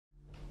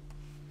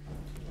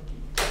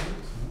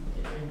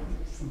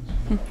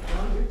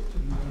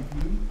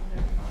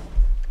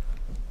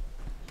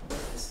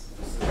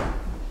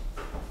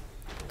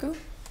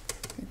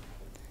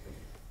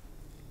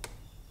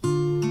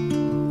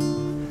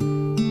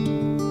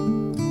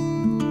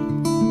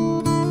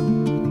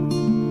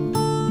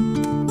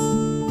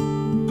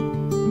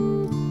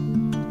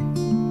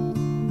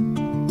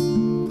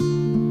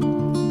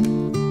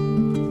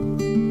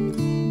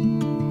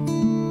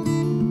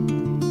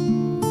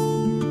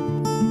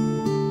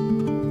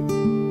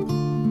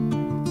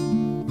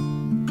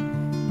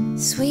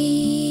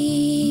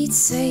Sweet,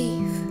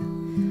 safe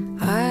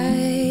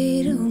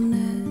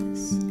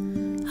idleness.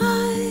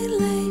 I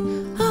lay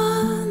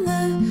on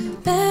the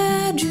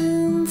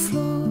bedroom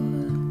floor,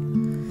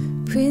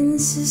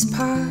 Princess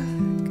Park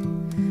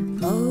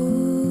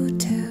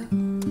Motel.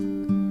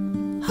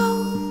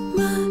 Oh,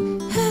 my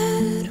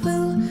head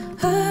will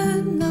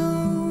hurt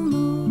no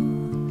more.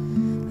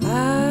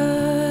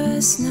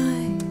 Last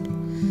night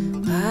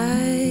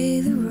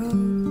by the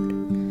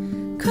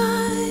road,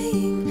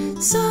 crying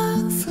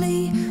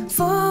softly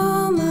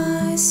for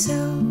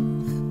myself.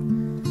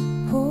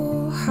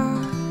 Poor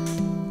heart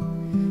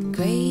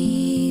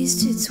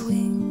grazed its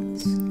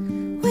wings,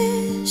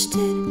 wished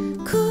it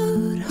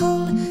could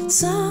hold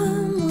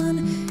someone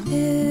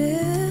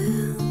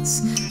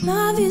else.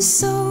 Love is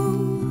so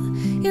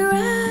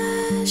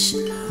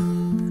irrational.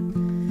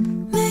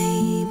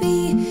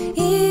 Maybe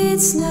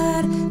it's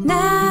not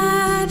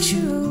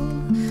natural.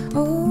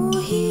 Oh,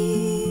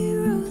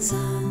 heroes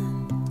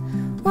and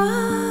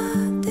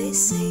what they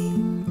sing.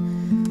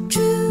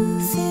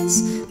 Truth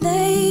is,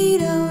 they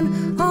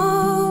don't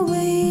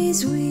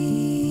always win.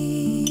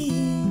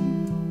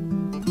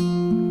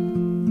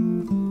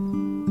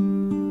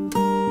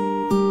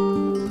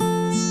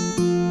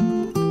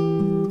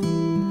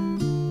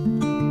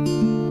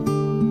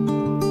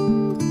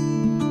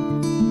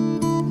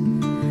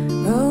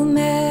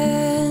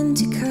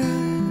 Romantica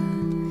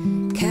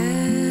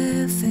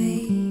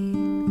Cafe,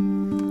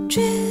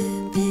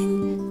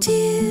 dripping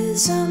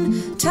tears on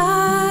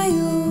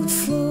tiled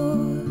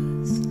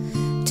floors.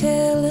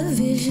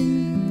 Television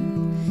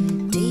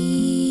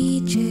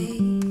DJ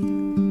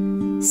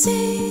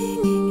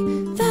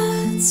singing,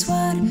 that's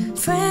what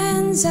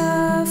friends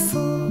are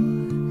for.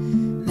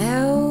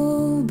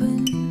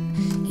 Melbourne,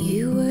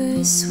 you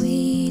were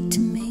sweet to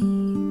me.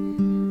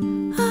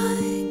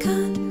 I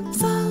can't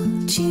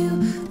fault you,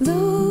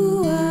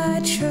 though I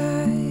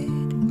tried.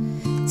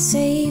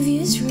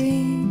 Savior's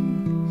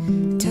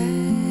ring,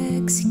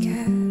 taxi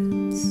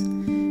cabs,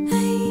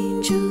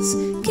 angels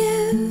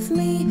give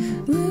me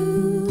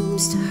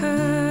rooms to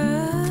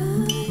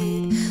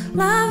hide.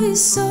 Love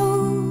is so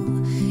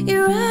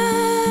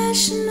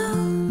irrational.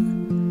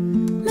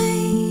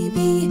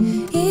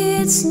 Maybe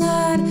it's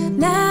not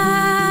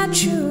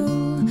natural.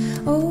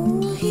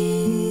 Oh,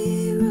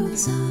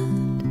 heroes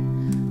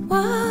and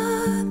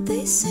what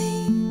they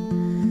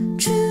sing.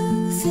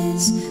 Truth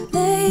is,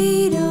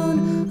 they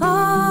don't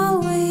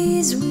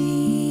always win.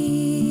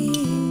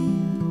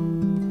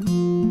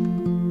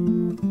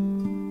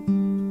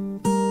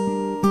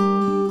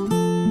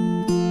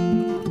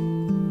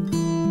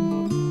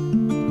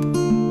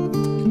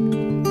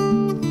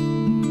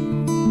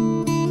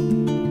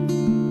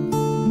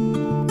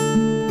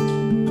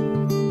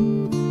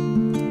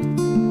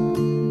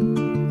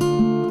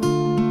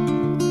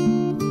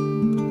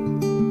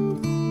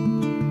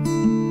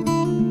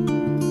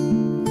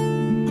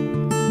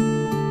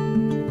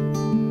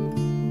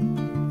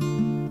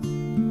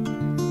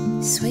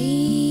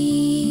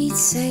 Sweet,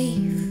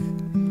 safe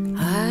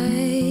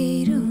idleness.